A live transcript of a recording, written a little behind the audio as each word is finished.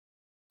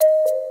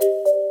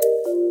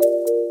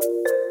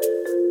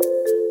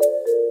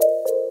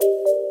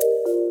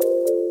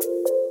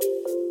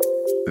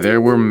There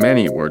were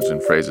many words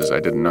and phrases I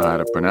didn't know how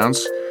to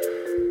pronounce,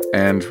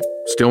 and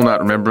still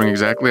not remembering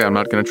exactly, I'm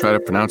not going to try to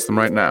pronounce them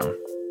right now.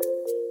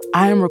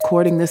 I am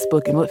recording this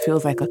book in what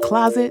feels like a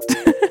closet,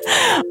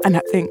 and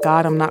I thank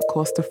God I'm not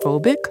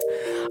claustrophobic.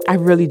 I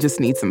really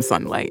just need some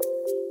sunlight.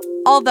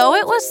 Although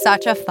it was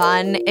such a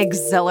fun,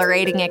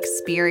 exhilarating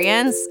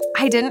experience,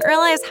 I didn't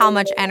realize how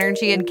much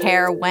energy and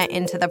care went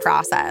into the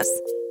process.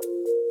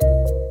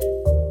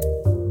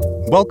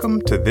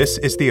 Welcome to This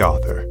is the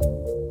Author,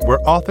 where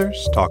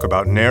authors talk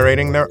about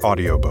narrating their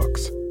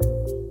audiobooks.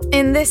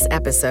 In this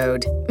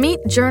episode, meet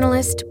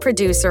journalist,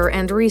 producer,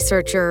 and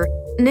researcher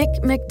Nick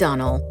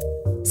McDonell,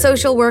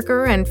 social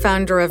worker and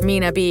founder of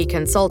Minaa B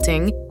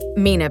Consulting,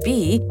 Minaa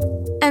B,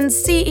 and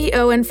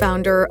CEO and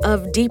founder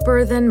of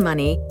Deeper Than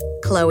Money,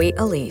 Chloe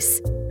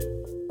Elise.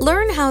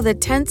 Learn how the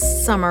tense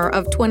summer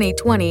of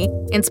 2020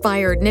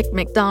 inspired Nick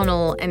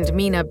McDonell and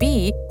Minaa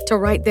B to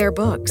write their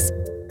books,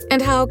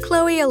 and how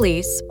Chloe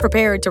Elise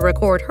prepared to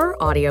record her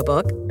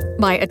audiobook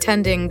by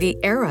attending the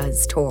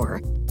Eras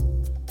Tour.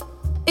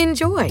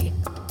 Enjoy.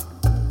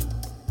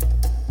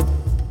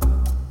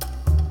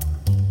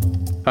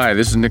 Hi,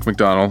 this is Nick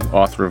McDonell,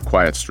 author of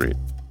Quiet Street.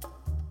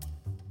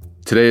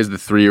 Today is the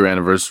 3-year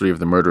anniversary of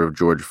the murder of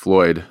George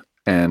Floyd,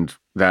 and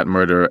that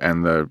murder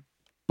and the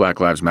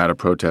Black Lives Matter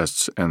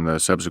protests and the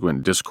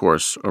subsequent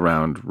discourse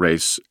around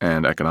race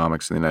and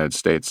economics in the United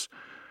States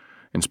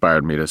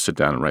inspired me to sit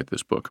down and write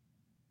this book.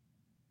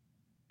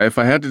 If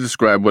I had to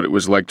describe what it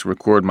was like to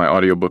record my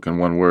audiobook in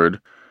one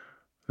word,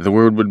 the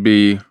word would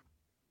be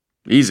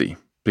easy,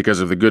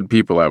 because of the good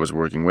people I was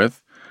working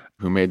with,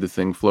 who made the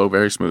thing flow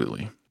very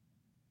smoothly.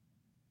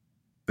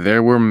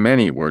 There were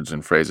many words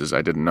and phrases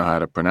I didn't know how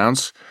to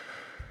pronounce,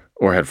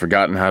 or had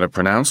forgotten how to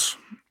pronounce,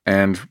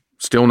 and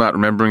still not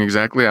remembering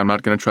exactly, I'm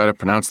not going to try to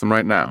pronounce them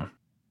right now.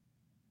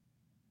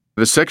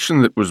 The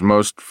section that was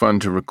most fun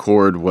to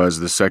record was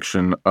the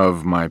section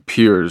of my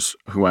peers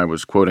who I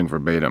was quoting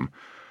verbatim,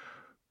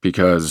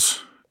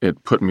 because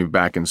it put me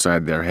back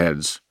inside their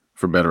heads,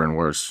 for better and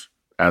worse,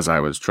 as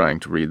I was trying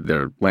to read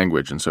their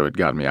language, and so it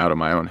got me out of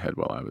my own head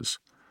while I was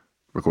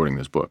recording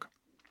this book,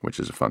 which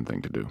is a fun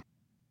thing to do.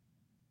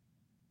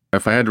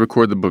 If I had to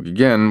record the book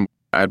again,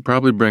 I'd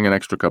probably bring an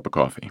extra cup of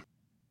coffee.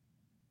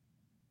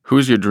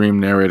 Who's your dream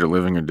narrator,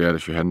 living or dead,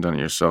 if you hadn't done it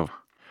yourself?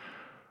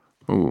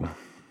 Ooh.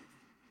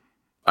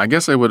 I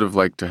guess I would have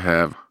liked to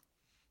have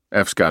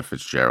F. Scott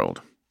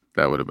Fitzgerald.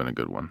 That would have been a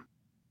good one.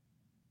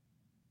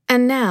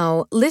 And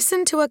now,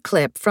 listen to a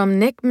clip from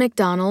Nick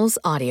McDonell's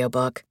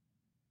audiobook.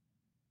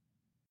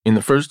 In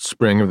the first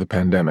spring of the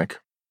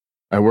pandemic,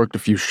 I worked a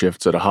few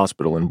shifts at a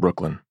hospital in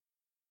Brooklyn.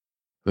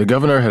 The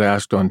governor had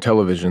asked on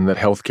television that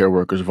healthcare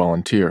workers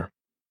volunteer,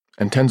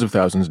 and tens of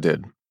thousands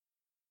did.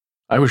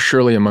 I was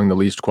surely among the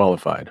least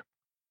qualified.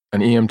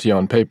 An EMT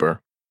on paper,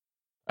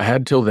 I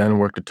had till then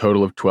worked a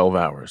total of 12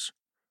 hours,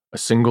 a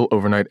single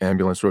overnight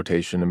ambulance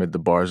rotation amid the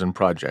bars and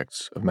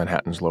projects of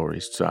Manhattan's Lower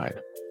East Side.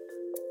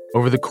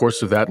 Over the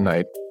course of that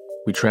night,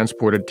 we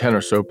transported 10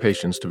 or so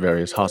patients to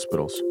various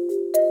hospitals.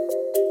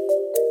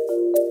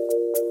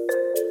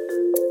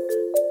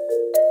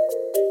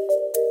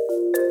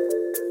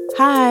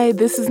 Hi,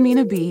 this is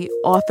Minaa B,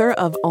 author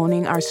of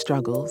Owning Our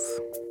Struggles.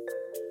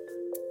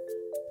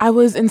 I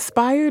was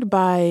inspired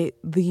by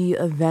the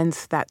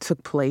events that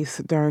took place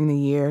during the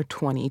year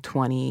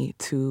 2020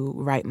 to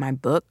write my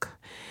book.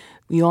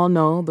 We all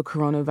know the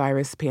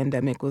coronavirus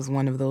pandemic was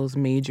one of those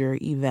major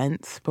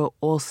events, but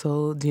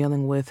also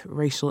dealing with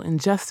racial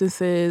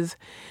injustices,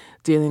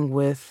 dealing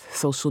with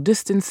social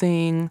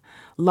distancing,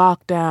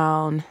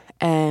 lockdown,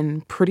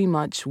 and pretty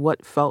much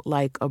what felt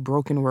like a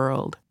broken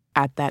world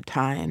at that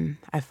time.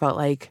 I felt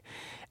like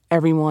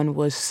everyone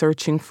was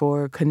searching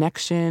for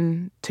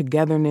connection,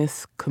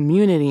 togetherness,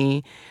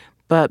 community,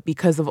 but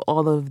because of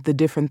all of the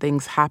different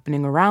things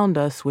happening around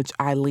us, which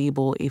I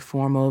label a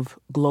form of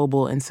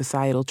global and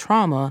societal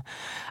trauma,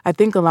 I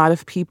think a lot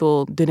of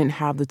people didn't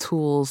have the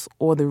tools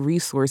or the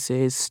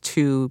resources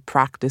to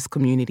practice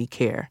community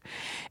care.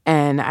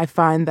 And I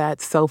find that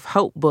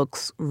self-help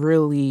books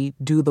really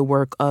do the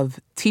work of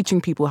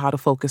teaching people how to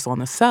focus on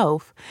the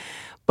self.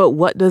 But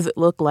what does it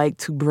look like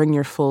to bring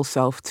your full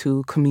self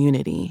to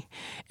community?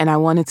 And I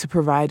wanted to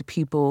provide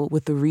people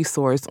with the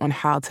resource on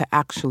how to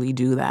actually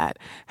do that,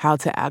 how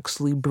to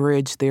actually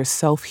bridge their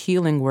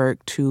self-healing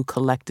work to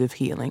collective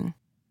healing.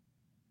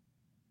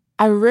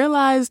 I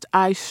realized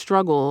I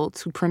struggle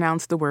to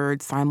pronounce the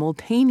word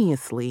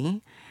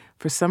simultaneously.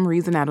 For some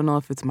reason, I don't know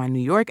if it's my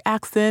New York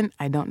accent,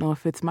 I don't know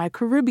if it's my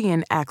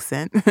Caribbean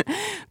accent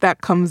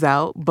that comes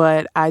out,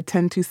 but I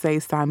tend to say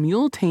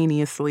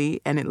simultaneously,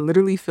 and it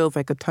literally feels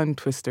like a tongue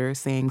twister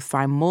saying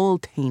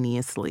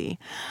simultaneously,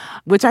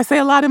 which I say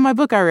a lot in my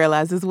book, I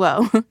realize as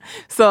well.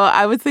 So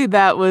I would say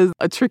that was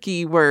a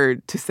tricky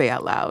word to say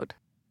out loud.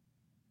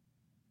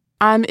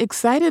 I'm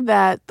excited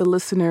that the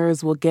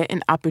listeners will get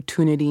an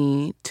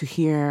opportunity to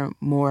hear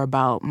more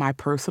about my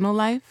personal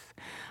life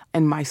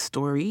and my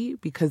story,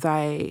 because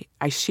I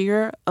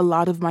share a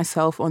lot of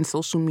myself on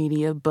social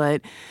media,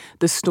 but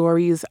the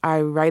stories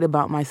I write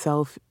about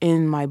myself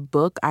in my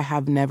book, I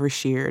have never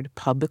shared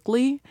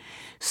publicly.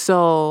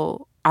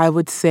 So I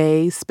would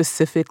say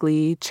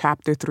specifically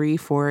Chapter 3,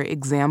 for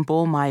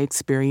example, my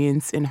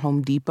experience in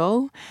Home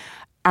Depot.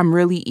 I'm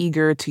really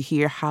eager to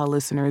hear how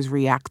listeners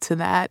react to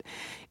that,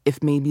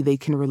 if maybe they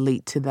can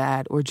relate to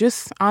that, or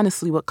just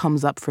honestly what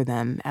comes up for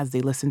them as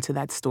they listen to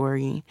that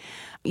story.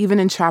 Even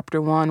in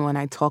Chapter 1, when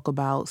I talk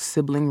about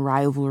sibling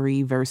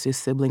rivalry versus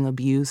sibling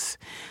abuse,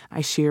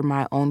 I share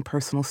my own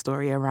personal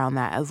story around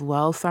that as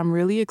well. So I'm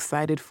really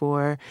excited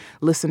for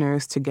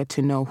listeners to get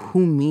to know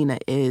who Minaa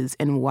is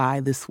and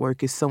why this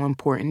work is so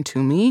important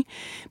to me,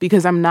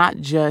 because I'm not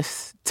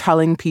just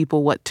telling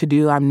people what to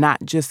do. I'm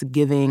not just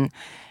giving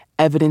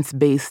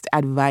evidence-based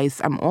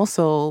advice. I'm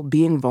also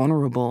being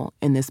vulnerable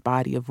in this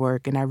body of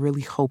work, and I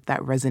really hope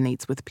that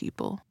resonates with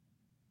people.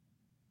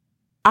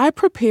 I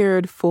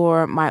prepared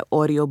for my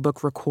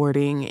audiobook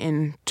recording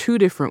in 2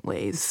 different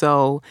ways.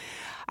 So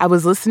I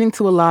was listening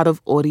to a lot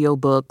of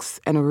audiobooks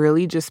and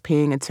really just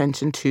paying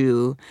attention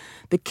to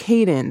the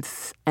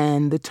cadence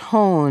and the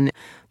tone.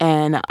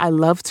 And I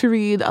love to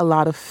read a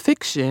lot of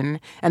fiction.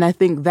 And I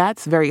think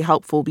that's very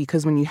helpful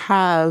because when you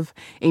have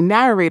a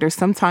narrator,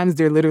 sometimes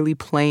they're literally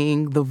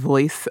playing the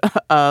voice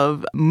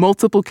of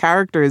multiple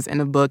characters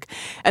in a book.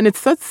 And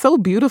it's so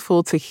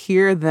beautiful to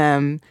hear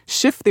them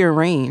shift their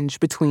range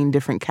between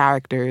different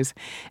characters.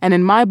 And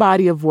in my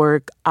body of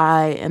work,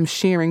 I am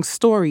sharing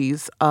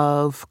stories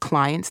of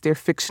clients. They're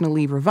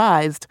fictionally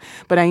revised,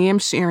 but I am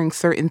sharing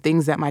certain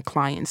things that my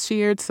clients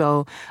shared.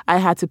 So I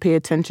had to pay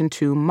attention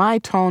to my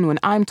tone when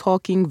I'm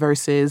talking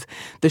versus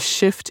the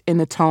shift in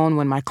the tone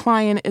when my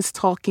client is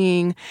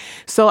talking.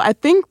 So I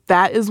think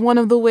that is one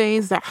of the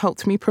ways that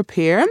helped me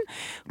prepare.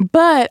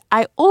 But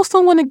I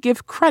also want to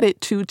give credit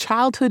to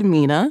childhood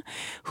Minaa,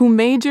 who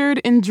majored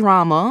in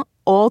drama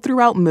all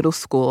throughout middle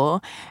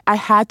school. I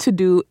had to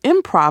do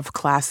improv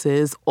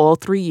classes all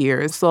 3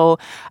 years. So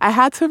I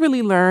had to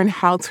really learn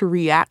how to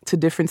react to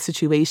different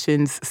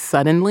situations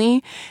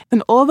suddenly.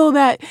 And although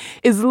that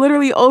is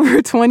literally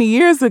over 20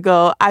 years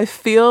ago, I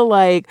feel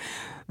like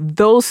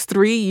those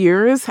 3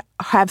 years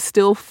have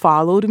still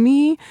followed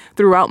me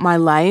throughout my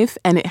life,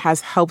 and it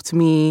has helped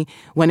me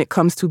when it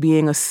comes to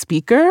being a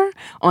speaker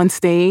on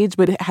stage,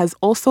 but it has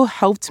also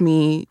helped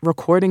me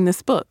recording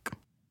this book.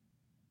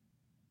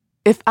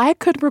 If I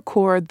could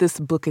record this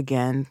book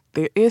again,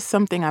 there is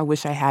something I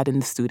wish I had in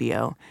the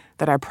studio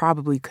that I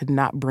probably could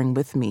not bring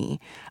with me,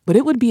 but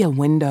it would be a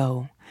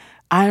window.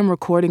 I am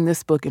recording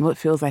this book in what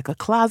feels like a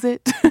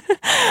closet,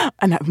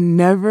 and I've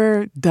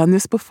never done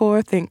this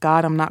before. Thank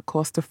God I'm not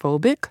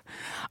claustrophobic.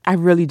 I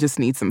really just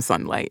need some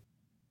sunlight.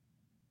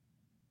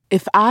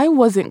 If I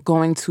wasn't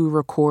going to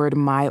record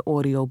my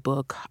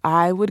audiobook,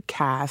 I would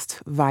cast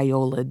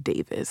Viola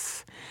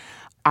Davis.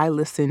 I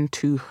listened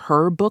to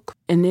her book,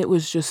 and it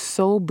was just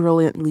so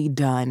brilliantly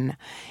done.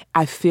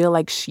 I feel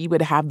like she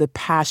would have the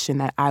passion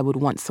that I would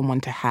want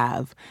someone to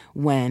have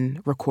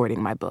when recording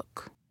my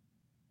book.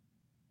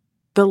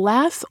 The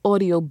last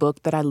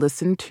audiobook that I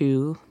listened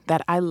to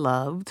that I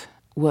loved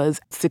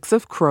was Six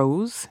of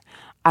Crows.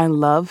 I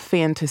love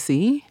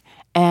fantasy.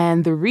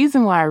 And the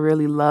reason why I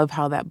really love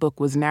how that book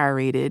was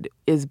narrated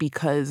is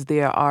because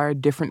there are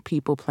different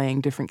people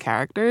playing different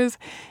characters,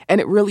 and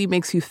it really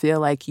makes you feel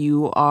like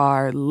you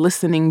are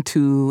listening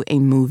to a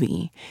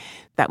movie.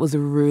 That was a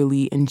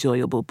really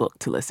enjoyable book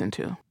to listen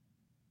to.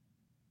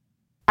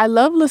 I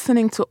love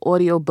listening to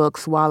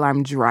audiobooks while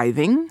I'm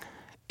driving.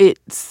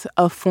 It's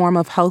a form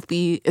of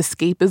healthy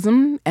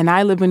escapism, and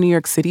I live in New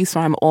York City, so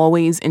I'm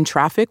always in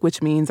traffic,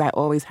 which means I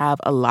always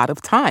have a lot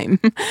of time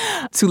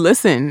to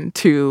listen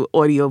to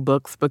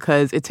audiobooks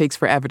because it takes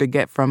forever to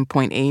get from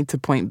point A to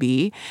point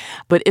B.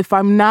 But if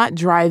I'm not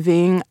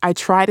driving, I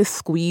try to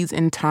squeeze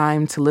in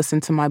time to listen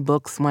to my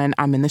books when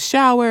I'm in the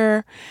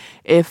shower.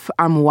 If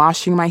I'm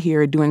washing my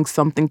hair, doing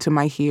something to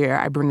my hair,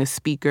 I bring a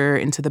speaker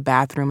into the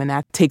bathroom, and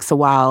that takes a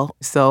while.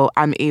 So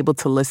I'm able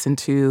to listen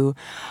to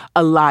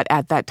a lot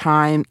at that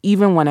time.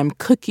 Even when I'm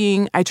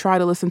cooking, I try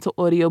to listen to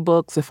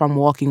audiobooks if I'm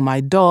walking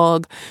my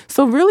dog.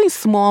 So really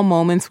small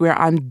moments where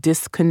I'm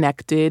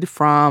disconnected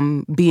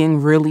from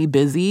being really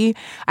busy,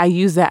 I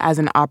use that as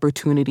an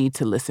opportunity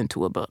to listen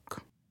to a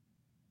book.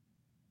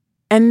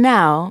 And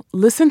now,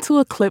 listen to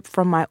a clip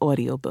from my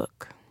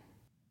audiobook.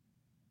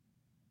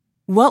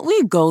 What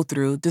we go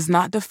through does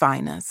not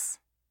define us,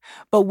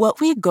 but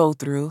what we go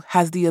through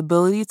has the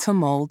ability to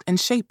mold and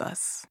shape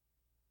us.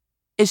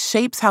 It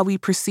shapes how we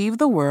perceive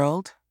the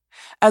world,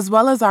 as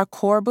well as our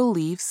core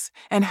beliefs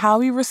and how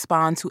we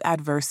respond to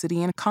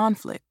adversity and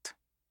conflict.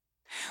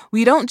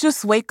 We don't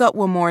just wake up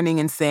one morning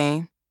and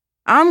say,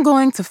 I'm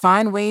going to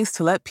find ways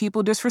to let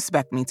people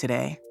disrespect me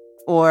today,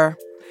 or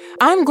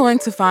I'm going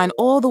to find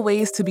all the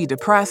ways to be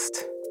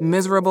depressed,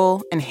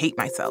 miserable, and hate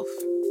myself.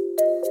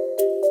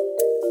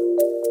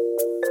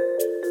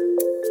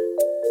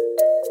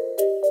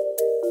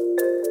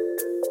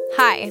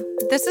 Hi,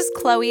 this is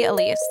Chloe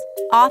Elise,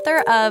 author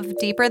of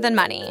Deeper Than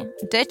Money,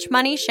 Ditch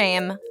Money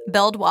Shame,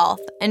 Build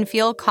Wealth, and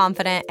Feel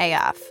Confident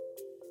AF.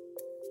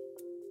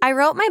 I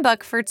wrote my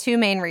book for 2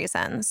 main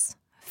reasons.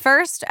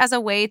 First, as a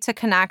way to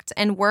connect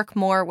and work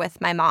more with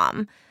my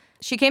mom.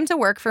 She came to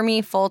work for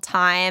me full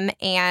time,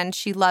 and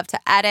she loved to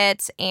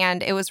edit,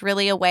 and it was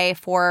really a way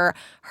for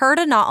her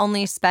to not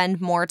only spend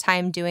more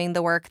time doing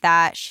the work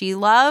that she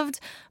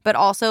loved, but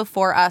also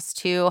for us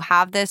to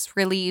have this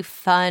really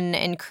fun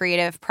and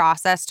creative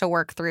process to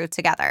work through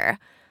together.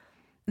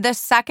 The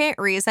second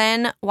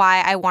reason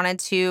why I wanted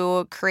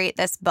to create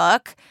this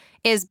book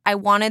is I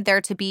wanted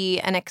there to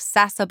be an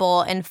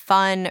accessible and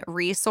fun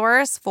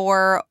resource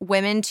for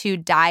women to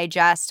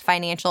digest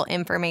financial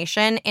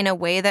information in a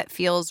way that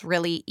feels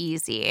really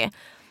easy.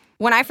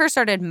 When I first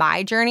started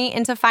my journey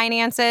into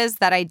finances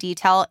that I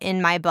detail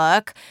in my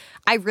book,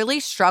 I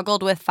really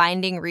struggled with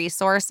finding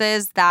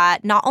resources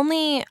that not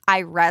only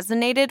I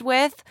resonated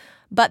with,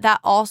 but that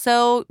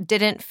also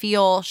didn't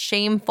feel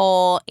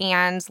shameful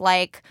and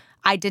like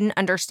I didn't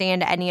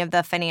understand any of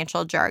the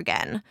financial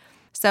jargon.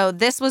 So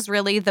this was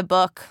really the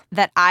book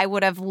that I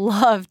would have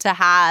loved to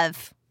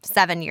have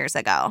 7 years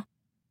ago.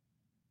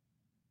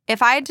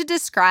 If I had to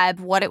describe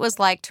what it was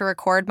like to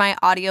record my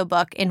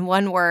audiobook in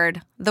one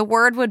word, the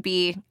word would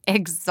be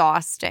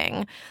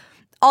exhausting.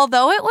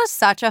 Although it was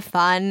such a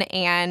fun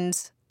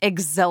and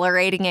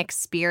exhilarating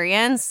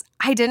experience,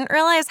 I didn't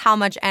realize how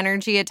much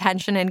energy,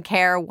 attention, and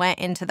care went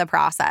into the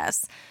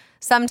process.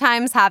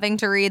 Sometimes having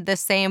to read the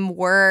same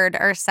word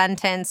or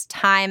sentence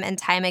time and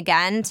time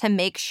again to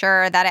make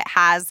sure that it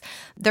has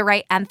the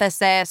right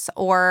emphasis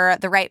or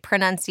the right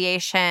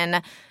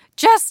pronunciation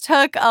just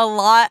took a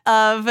lot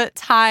of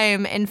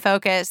time and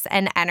focus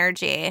and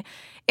energy.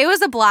 It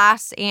was a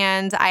blast,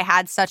 and I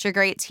had such a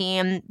great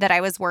team that I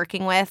was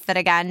working with that,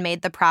 again,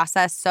 made the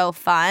process so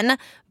fun,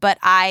 but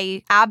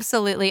I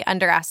absolutely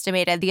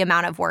underestimated the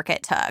amount of work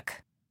it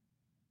took.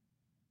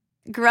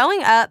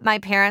 Growing up, my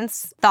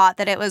parents thought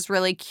that it was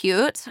really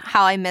cute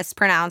how I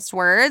mispronounced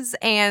words,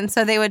 and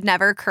so they would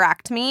never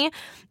correct me.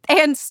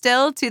 And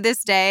still to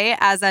this day,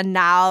 as a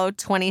now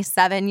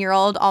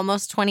 27-year-old,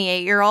 almost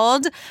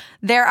 28-year-old,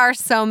 there are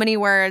so many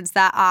words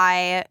that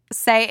I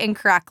say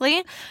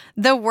incorrectly.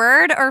 The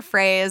word or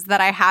phrase that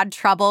I had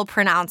trouble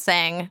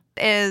pronouncing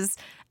is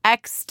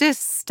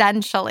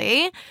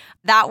existentially.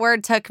 That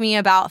word took me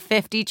about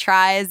 50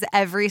 tries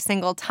every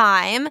single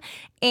time,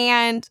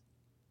 and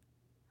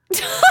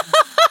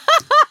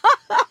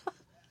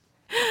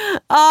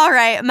all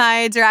right,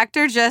 my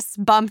director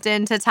just bumped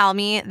in to tell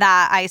me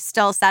that I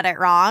still said it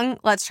wrong.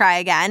 Let's try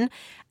again.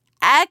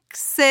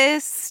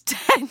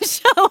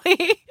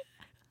 Existentially.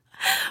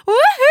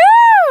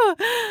 Woohoo!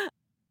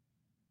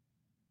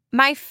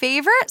 My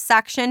favorite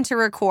section to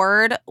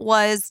record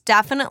was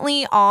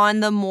definitely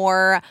on the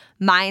more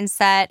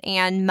mindset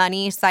and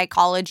money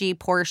psychology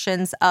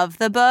portions of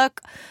the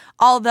book.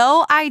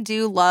 Although I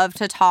do love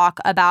to talk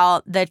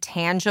about the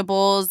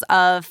tangibles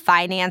of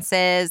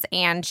finances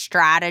and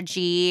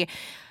strategy,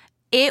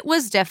 it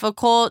was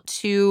difficult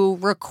to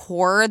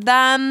record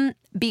them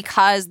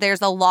because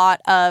there's a lot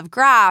of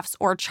graphs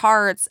or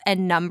charts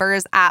and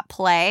numbers at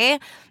play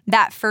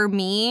that for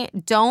me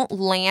don't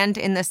land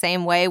in the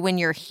same way when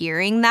you're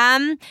hearing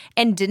them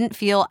and didn't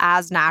feel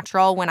as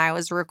natural when I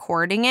was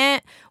recording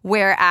it.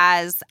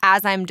 Whereas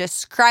as I'm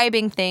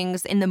describing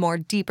things in the more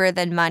deeper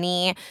than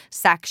money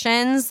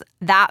sections,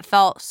 that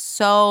felt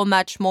so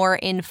much more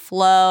in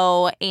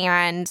flow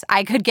and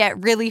I could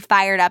get really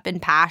fired up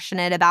and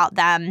passionate about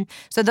them.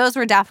 So those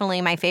were definitely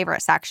my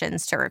favorite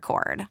sections to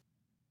record.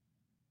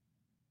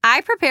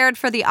 I prepared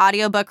for the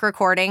audiobook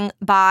recording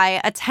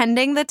by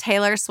attending the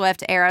Taylor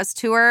Swift Eras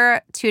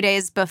Tour 2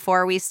 days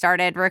before we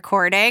started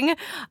recording.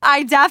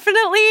 I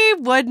definitely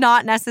would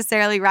not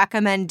necessarily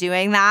recommend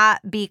doing that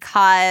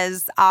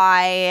because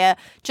I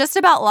just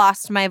about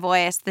lost my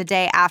voice the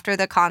day after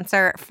the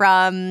concert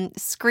from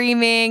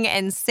screaming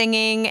and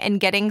singing and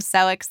getting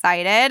so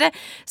excited.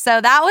 So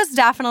that was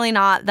definitely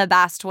not the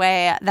best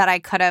way that I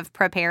could have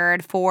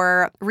prepared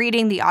for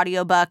reading the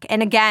audiobook.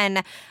 And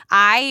again,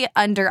 I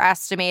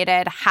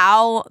underestimated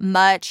how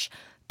much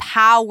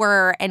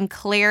power and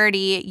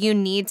clarity you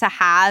need to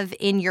have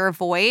in your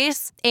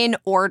voice in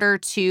order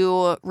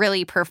to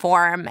really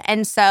perform.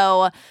 And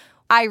so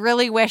I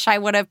really wish I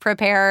would have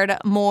prepared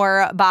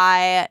more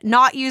by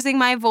not using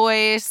my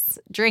voice,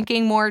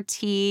 drinking more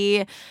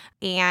tea,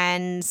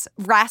 and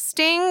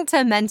resting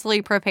to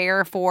mentally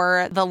prepare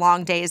for the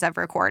long days of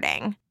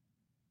recording.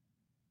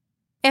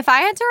 If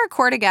I had to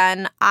record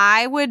again,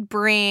 I would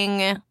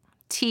bring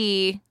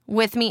tea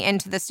with me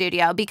into the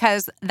studio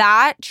because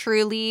that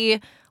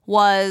truly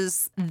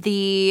was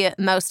the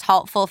most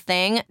helpful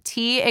thing.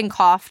 Tea and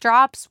cough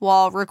drops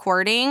while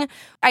recording.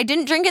 I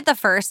didn't drink it the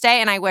first day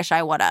and I wish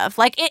I would have.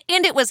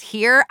 And it was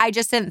here. I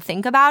just didn't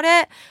think about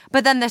it.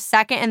 But then the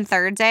second and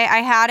third day I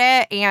had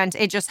it and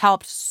it just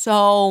helped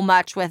so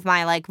much with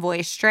my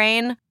voice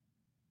strain.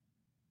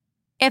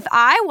 If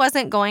I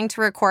wasn't going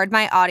to record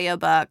my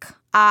audiobook,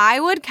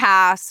 I would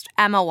cast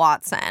Emma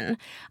Watson.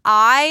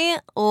 I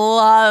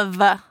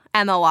love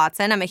Emma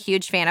Watson. I'm a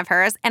huge fan of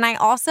hers. And I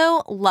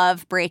also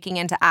love breaking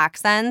into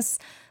accents.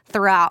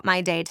 throughout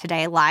my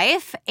day-to-day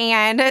life.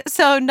 And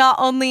so not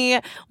only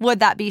would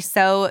that be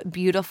so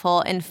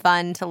beautiful and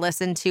fun to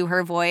listen to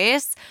her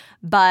voice,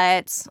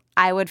 but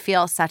I would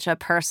feel such a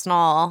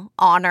personal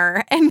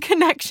honor and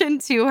connection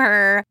to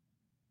her.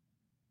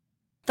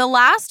 The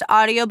last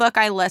audiobook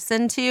I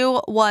listened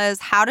to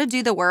was How to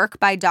Do the Work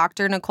by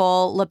Dr.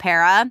 Nicole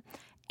LePera,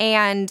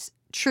 and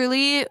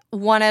truly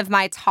one of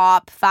my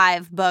top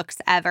 5 books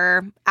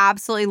ever.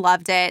 Absolutely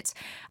loved it.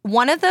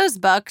 One of those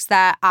books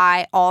that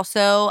I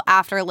also,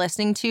 after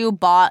listening to,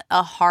 bought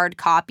a hard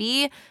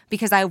copy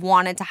because I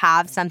wanted to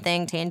have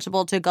something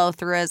tangible to go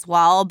through as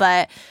well.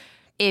 But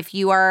if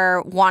you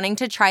are wanting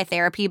to try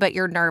therapy but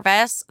you're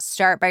nervous,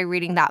 start by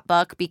reading that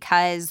book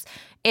because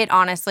it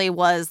honestly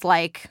was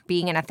like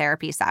being in a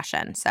therapy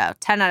session. So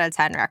 10 out of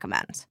 10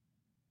 recommend.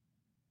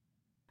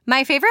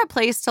 My favorite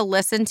place to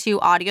listen to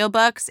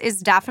audiobooks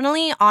is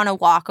definitely on a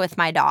walk with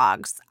my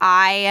dogs.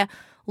 I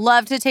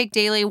love to take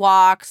daily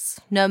walks,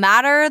 no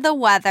matter the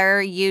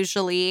weather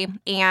usually,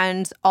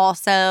 and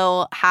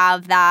also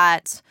have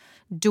that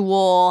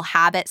dual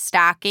habit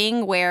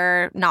stacking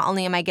where not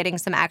only am I getting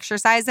some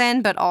exercise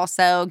in, but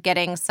also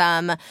getting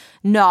some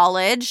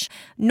knowledge.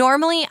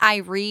 Normally, I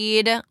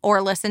read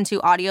or listen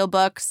to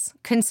audiobooks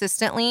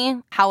consistently.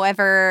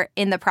 However,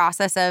 in the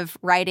process of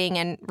writing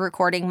and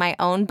recording my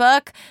own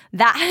book,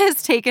 that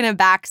has taken a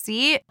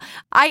backseat.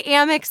 I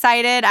am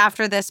excited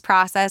after this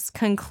process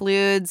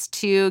concludes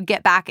to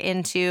get back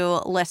into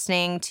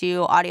listening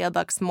to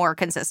audiobooks more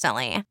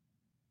consistently.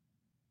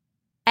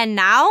 And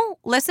now,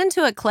 listen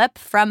to a clip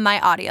from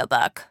my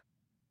audiobook.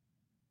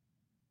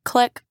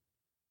 Click.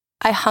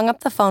 I hung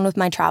up the phone with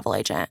my travel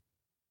agent.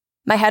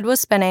 My head was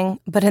spinning,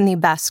 but in the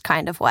best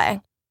kind of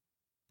way.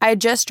 I had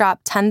just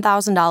dropped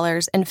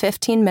 $10,000 in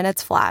 15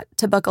 minutes flat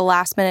to book a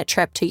last-minute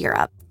trip to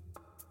Europe.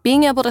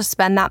 Being able to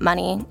spend that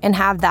money and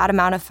have that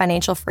amount of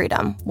financial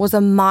freedom was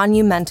a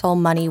monumental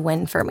money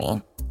win for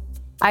me.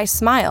 I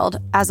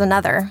smiled as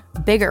another,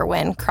 bigger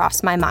win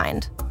crossed my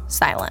mind: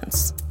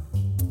 silence.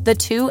 The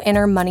 2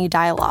 inner money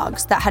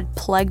dialogues that had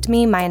plagued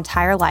me my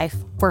entire life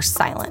were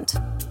silent.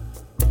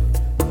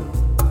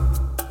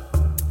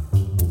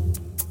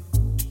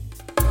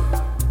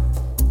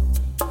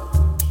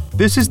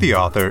 This is the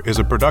Author is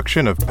a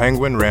production of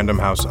Penguin Random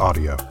House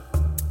Audio.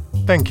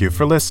 Thank you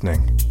for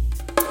listening.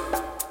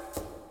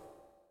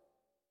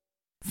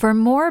 For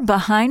more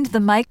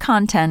behind-the-mic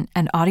content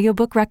and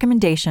audiobook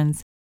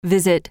recommendations,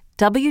 visit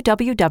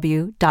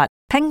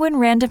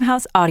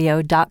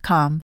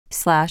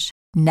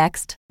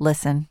www.penguinrandomhouseaudio.com/next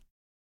listen.